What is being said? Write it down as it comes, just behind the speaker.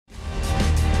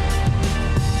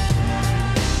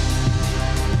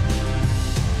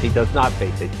does not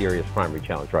face a serious primary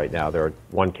challenge right now. There are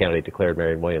one candidate declared,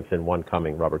 Marianne Williamson, one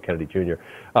coming, Robert Kennedy Jr.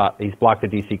 He's blocked the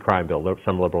D.C. crime bill.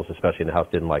 Some liberals, especially in the House,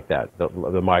 didn't like that.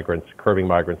 The migrants, curbing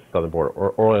migrants at the southern border,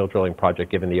 or oil drilling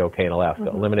project, given the okay in Alaska,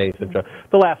 eliminating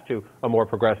the last two are more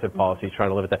progressive policies,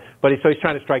 trying to limit that. But so he's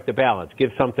trying to strike the balance,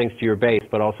 give some things to your base,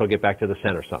 but also get back to the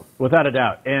center some. Without a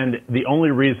doubt. And the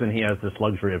only reason he has this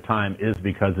luxury of time is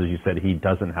because, as you said, he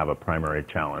doesn't have a primary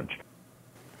challenge.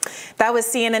 That was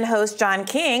CNN host John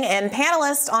King and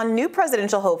panelist on new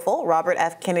presidential hopeful Robert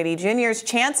F. Kennedy Jr.'s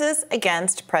chances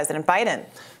against President Biden.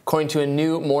 According to a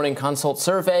new Morning Consult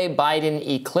survey, Biden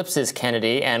eclipses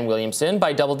Kennedy and Williamson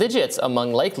by double digits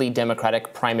among likely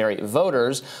Democratic primary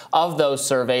voters. Of those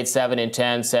surveyed, 7 in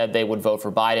 10 said they would vote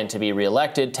for Biden to be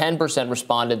reelected. 10%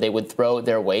 responded they would throw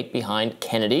their weight behind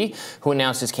Kennedy, who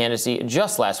announced his candidacy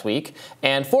just last week.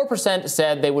 And 4%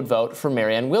 said they would vote for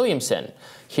Marianne Williamson.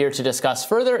 Here to discuss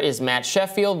further is Matt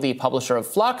Sheffield, the publisher of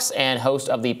Flux and host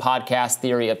of the podcast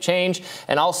Theory of Change,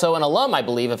 and also an alum, I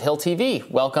believe, of Hill TV.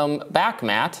 Welcome back,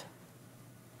 Matt.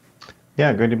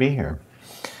 Yeah, good to be here.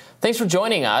 Thanks for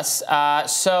joining us.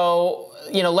 Let's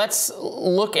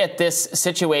look at this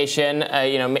situation.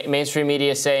 Mainstream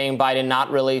media saying Biden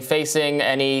not really facing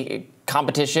any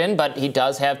competition, but he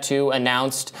does have 2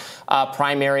 announced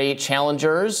primary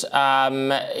challengers.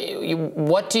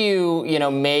 What do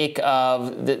you make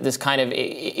of this kind of?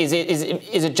 Is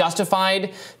it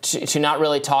justified to not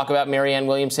really talk about Marianne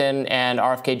Williamson and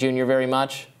RFK Jr. very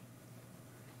much?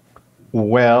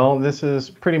 Well, this is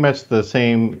pretty much the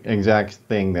same exact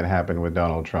thing that happened with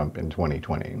Donald Trump in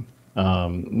 2020.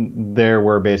 There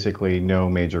were basically no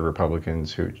major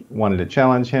Republicans who wanted to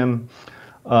challenge him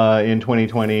in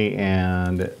 2020,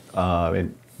 and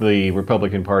the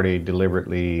Republican Party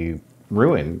deliberately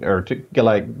ruined or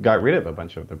got rid of a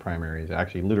bunch of the primaries,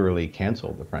 actually literally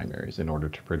canceled the primaries in order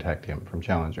to protect him from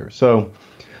challengers. So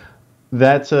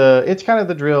that's it's kind of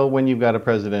the drill when you've got a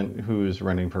president who's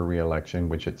running for re-election,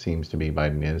 which it seems to be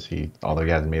Biden is, although he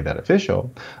hasn't made that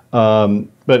official.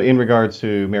 But in regards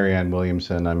to Marianne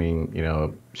Williamson, I mean,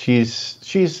 she's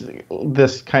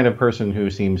this kind of person who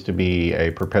seems to be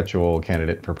a perpetual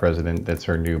candidate for president. That's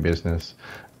her new business.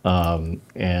 And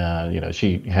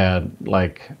she had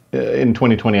in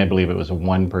 2020, I believe it was a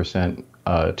 1%,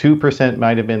 2%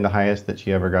 might have been the highest that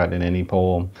she ever got in any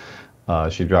poll.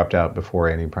 She dropped out before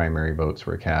any primary votes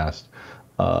were cast.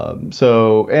 And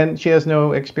she has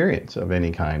no experience of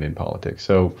any kind in politics.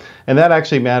 And that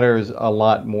actually matters a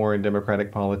lot more in Democratic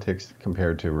politics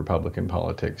compared to Republican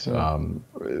politics.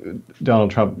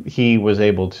 Donald Trump, he was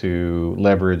able to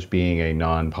leverage being a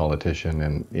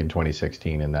non-politician in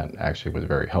 2016, and that actually was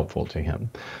very helpful to him.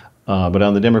 But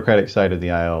on the Democratic side of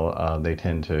the aisle, they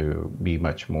tend to be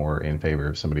much more in favor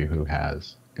of somebody who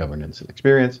has governance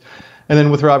experience. And then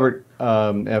with Robert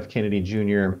F. Kennedy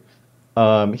Jr.,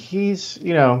 he's,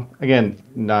 again,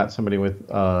 not somebody with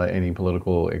any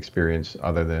political experience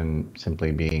other than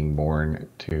simply being born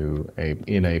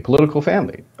in a political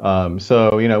family.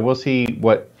 We'll see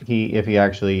if he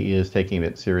actually is taking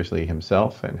it seriously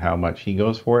himself and how much he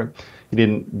goes for it. He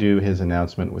didn't do his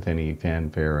announcement with any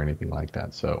fanfare or anything like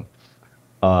that. So,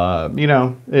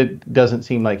 it doesn't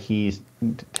seem like he's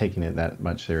taking it that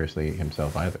much seriously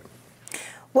himself either.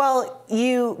 Well,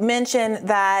 you mentioned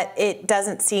that it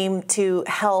doesn't seem to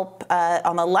help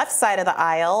on the left side of the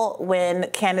aisle when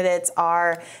candidates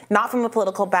are not from a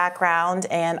political background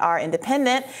and are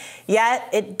independent. Yet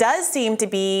it does seem to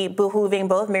be behooving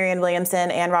both Marianne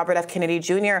Williamson and Robert F. Kennedy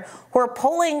Jr., who are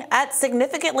polling at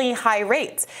significantly high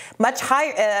rates, much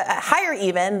higher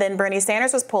even than Bernie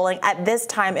Sanders was polling at this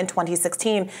time in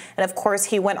 2016. And of course,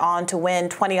 he went on to win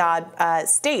 20-odd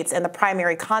states in the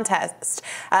primary contest,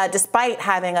 despite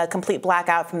having a complete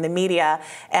blackout from the media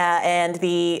and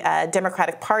the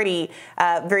Democratic Party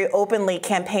very openly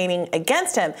campaigning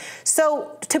against him.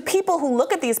 So to people who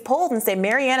look at these polls and say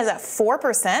Marianne is at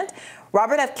 4%,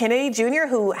 Robert F. Kennedy Jr.,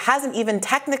 who hasn't even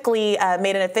technically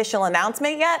made an official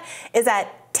announcement yet, is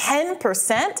at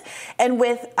 10%. And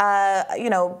with,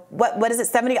 what is it,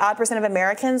 70-odd% of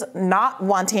Americans not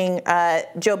wanting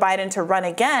Joe Biden to run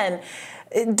again,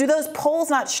 do those polls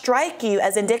not strike you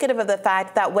as indicative of the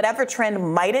fact that whatever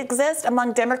trend might exist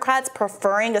among Democrats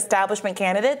preferring establishment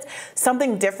candidates,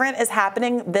 something different is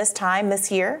happening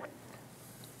this year?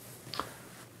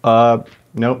 Nope,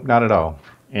 not at all.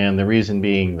 And the reason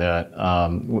being that,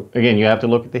 again, you have to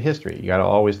look at the history. You got to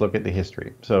always look at the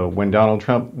history. So when Donald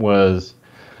Trump was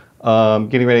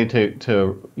getting ready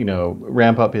to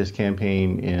ramp up his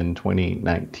campaign in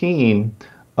 2019,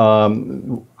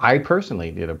 I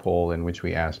personally did a poll in which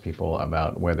we asked people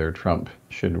about whether Trump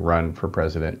should run for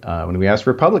president. When we asked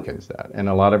Republicans that, and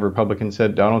a lot of Republicans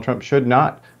said Donald Trump should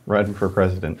not run for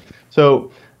president.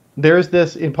 So there's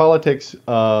this in politics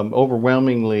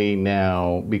overwhelmingly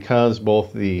now, because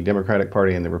both the Democratic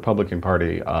Party and the Republican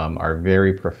Party are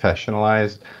very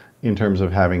professionalized in terms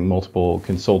of having multiple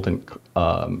consultant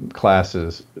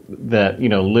classes that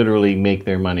literally make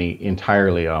their money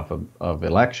entirely off of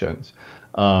elections.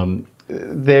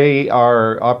 They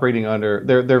are operating under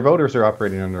their voters are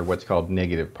operating under what's called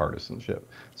negative partisanship.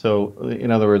 So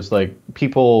in other words, like,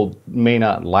 people may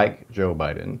not like Joe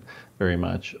Biden very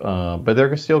much, but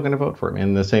they're still going to vote for him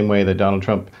in the same way that Donald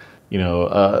Trump,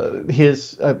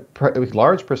 his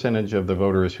large percentage of the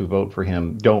voters who vote for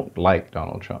him don't like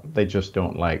Donald Trump. They just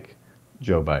don't like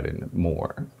Joe Biden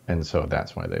more. And so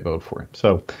that's why they vote for him.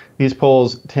 So these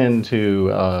polls tend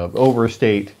to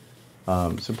overstate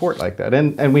support like that.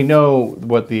 And we know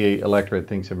what the electorate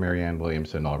thinks of Marianne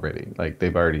Williamson already. Like,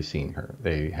 they've already seen her.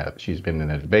 She's been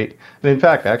in a debate. And in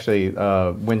fact, actually,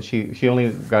 when she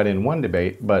only got in one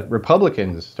debate, but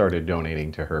Republicans started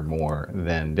donating to her more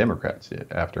than Democrats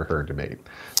did after her debate.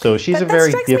 So she's a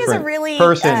very different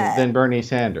person than Bernie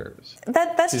Sanders.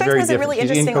 That strikes me as a really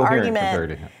interesting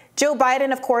argument. Joe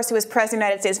Biden, of course, who was president of the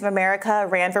United States of America,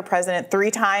 ran for president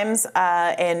 3 times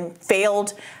and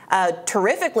failed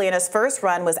terrifically in his first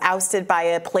run, was ousted by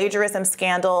a plagiarism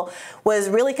scandal, was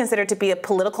really considered to be a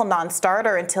political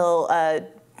non-starter until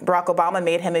Barack Obama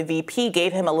made him a VP,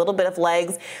 gave him a little bit of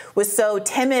legs, was so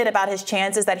timid about his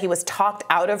chances that he was talked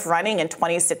out of running in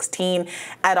 2016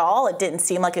 at all. It didn't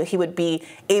seem like he would be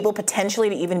able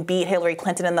potentially to even beat Hillary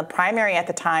Clinton in the primary at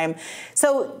the time.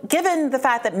 So given the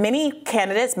fact that many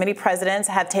candidates, many presidents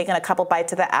have taken a couple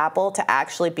bites of the apple to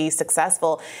actually be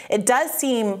successful, it does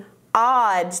seem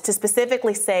odd to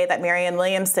specifically say that Marianne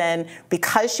Williamson,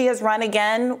 because she has run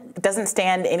again, doesn't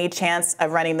stand any chance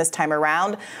of running this time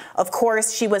around. Of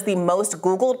course, she was the most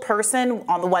Googled person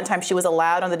on the one time she was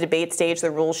allowed on the debate stage.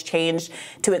 The rules changed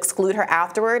to exclude her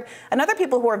afterward. And other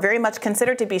people who are very much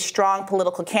considered to be strong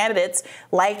political candidates,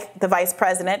 like the vice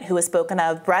president, who has spoken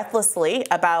of breathlessly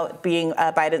about being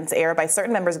Biden's heir by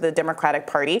certain members of the Democratic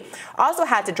Party, also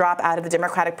had to drop out of the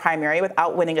Democratic primary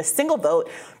without winning a single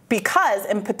vote, because,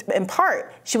 in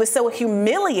part, she was so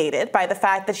humiliated by the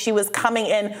fact that she was coming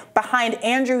in behind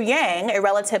Andrew Yang, a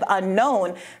relative unknown,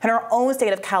 in her own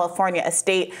state of California, a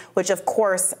state which, of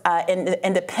course,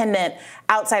 independent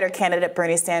outsider candidate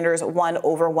Bernie Sanders won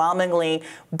overwhelmingly,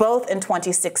 both in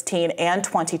 2016 and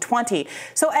 2020.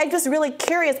 So I'm just really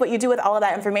curious what you do with all of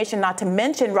that information, not to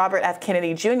mention Robert F.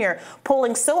 Kennedy Jr.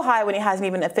 polling so high when he hasn't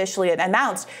even officially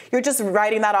announced. You're just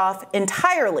writing that off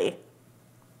entirely.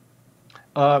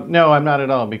 No, I'm not at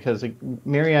all, because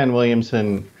Marianne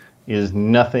Williamson is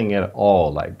nothing at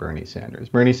all like Bernie Sanders.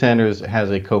 Bernie Sanders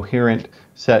has a coherent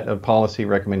set of policy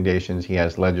recommendations. He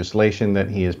has legislation that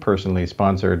he has personally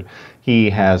sponsored. He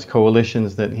has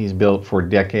coalitions that he's built for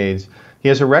decades. He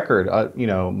has a record,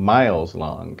 miles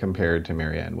long compared to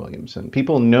Marianne Williamson.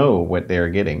 People know what they're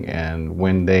getting, and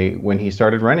when he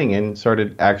started running and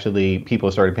people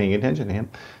started paying attention to him,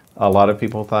 a lot of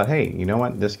people thought, hey, you know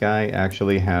what? This guy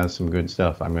actually has some good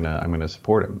stuff. I'm gonna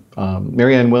support him.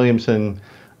 Marianne Williamson,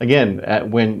 again,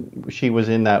 when she was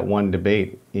in that one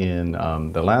debate in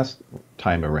the last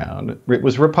time around, it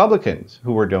was Republicans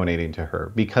who were donating to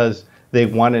her because they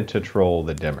wanted to troll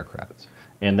the Democrats.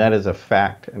 And that is a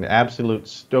fact, an absolute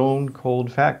stone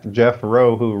cold fact. Jeff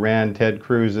Rowe, who ran Ted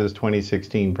Cruz's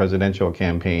 2016 presidential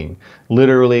campaign,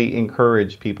 literally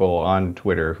encouraged people on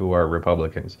Twitter who are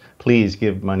Republicans, please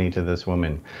give money to this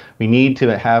woman. We need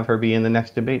to have her be in the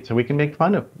next debate so we can make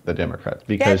fun of the Democrats,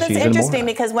 because she's that's interesting,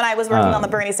 because when I was working on the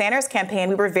Bernie Sanders campaign,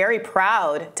 we were very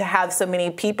proud to have so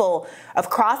many people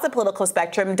across the political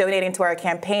spectrum donating to our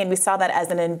campaign. We saw that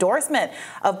as an endorsement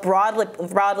of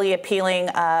broadly appealing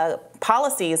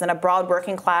policies and a broad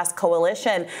working class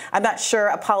coalition. I'm not sure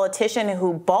a politician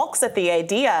who balks at the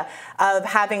idea of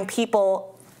having people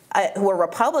who are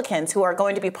Republicans, who are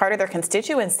going to be part of their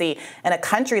constituency in a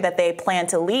country that they plan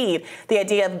to lead. The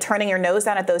idea of turning your nose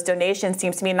down at those donations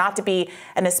seems to me not to be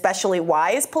an especially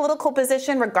wise political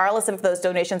position, regardless if those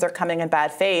donations are coming in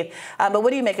bad faith. But what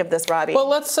do you make of this, Robbie? Well,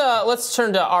 let's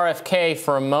turn to RFK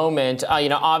for a moment.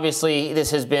 Obviously, this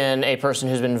has been a person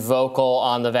who's been vocal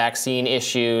on the vaccine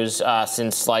issues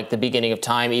since like the beginning of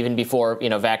time, even before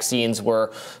vaccines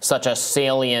were such a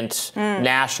salient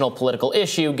national political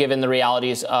issue, given the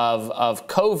realities of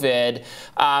COVID.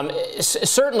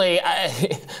 Certainly,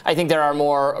 I think there are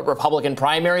more Republican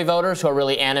primary voters who are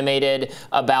really animated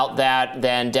about that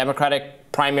than Democratic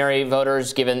primary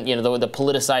voters, given the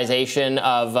politicization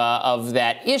of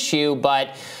that issue.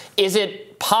 But is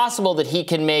it possible that he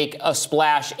can make a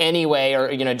splash anyway,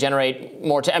 or generate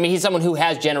more? I mean, he's someone who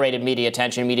has generated media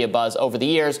attention, media buzz over the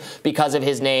years because of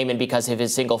his name and because of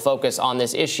his single focus on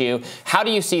this issue. How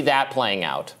do you see that playing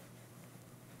out?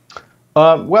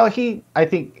 Well, I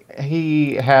think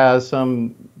he has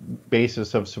some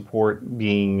basis of support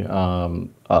being,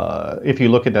 if you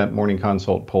look at that Morning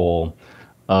Consult poll,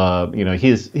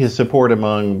 his support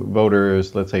among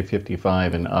voters, let's say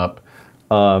 55 and up,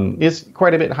 is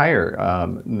quite a bit higher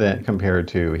than compared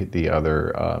to the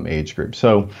other age groups.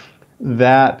 So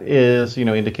that is,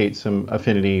 indicates some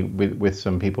affinity with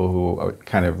some people who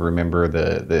kind of remember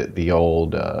the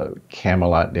old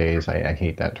Camelot days. I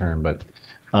hate that term, but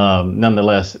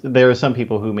nonetheless, there are some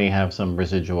people who may have some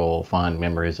residual fond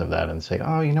memories of that and say,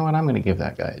 oh, you know what, I'm going to give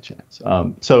that guy a chance.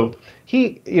 So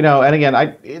he, and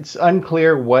again, it's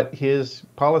unclear what his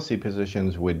policy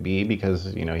positions would be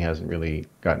because, he hasn't really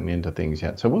gotten into things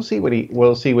yet. So we'll see what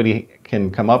he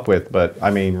can come up with. But I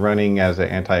mean, running as an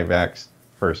anti-vax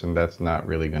person, that's not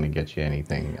really going to get you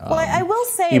anything. Well, I will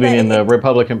say even that in the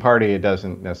Republican Party, it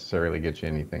doesn't necessarily get you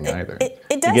anything either.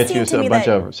 It does gets you a bunch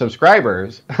of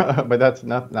subscribers, but that's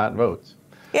not votes.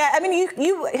 Yeah, I mean,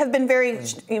 you have been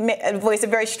voiced a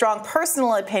very strong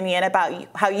personal opinion about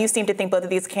how you seem to think both of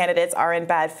these candidates are in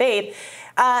bad faith.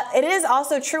 It is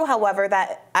also true, however,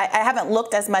 that I haven't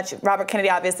looked as much. Robert Kennedy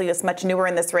obviously is much newer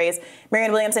in this race.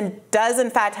 Marianne Williamson does, in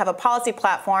fact, have a policy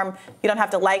platform. You don't have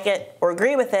to like it or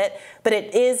agree with it, but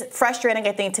it is frustrating,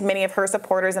 I think, to many of her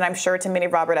supporters, and I'm sure to many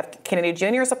of Robert F. Kennedy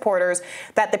Jr. supporters,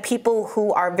 that the people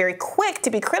who are very quick to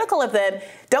be critical of them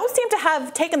don't seem to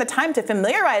have taken the time to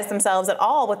familiarize themselves at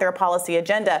all with their policy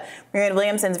agenda. Marianne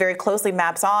Williamson very closely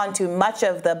maps on to much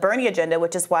of the Bernie agenda,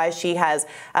 which is why she has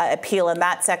appeal in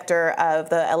that sector of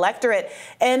the electorate.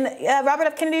 And Robert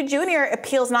F. Kennedy Jr.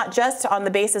 appeals not just on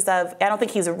the basis of, I don't think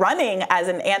he's running as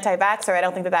an anti-vaxxer. I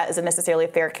don't think that is necessarily a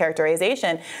fair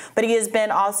characterization, but he has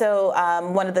been also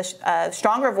one of the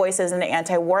stronger voices in the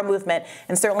anti-war movement.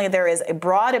 And certainly there is a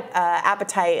broad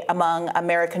appetite among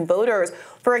American voters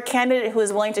for a candidate who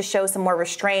is willing to show some more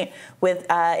restraint with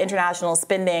international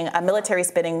spending, military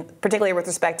spending, particularly with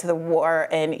respect to the war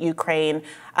in Ukraine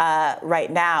right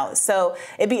now. So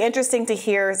it'd be interesting to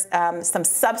hear some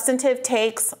substantive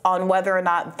takes on whether or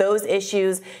not those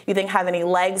issues you think have any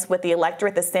legs with the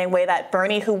electorate, the same way that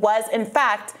Bernie, who was in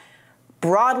fact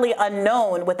broadly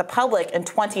unknown with the public in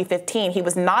 2015. He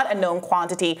was not a known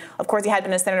quantity. Of course, he had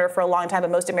been a senator for a long time, but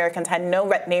most Americans had no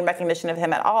name recognition of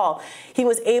him at all. He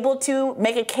was able to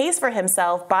make a case for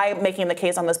himself by making the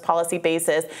case on this policy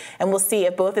basis, and we'll see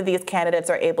if both of these candidates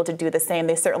are able to do the same.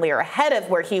 They certainly are ahead of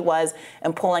where he was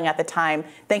in polling at the time.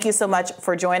 Thank you so much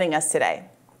for joining us today.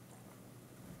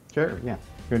 Sure, yeah,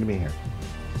 good to be here.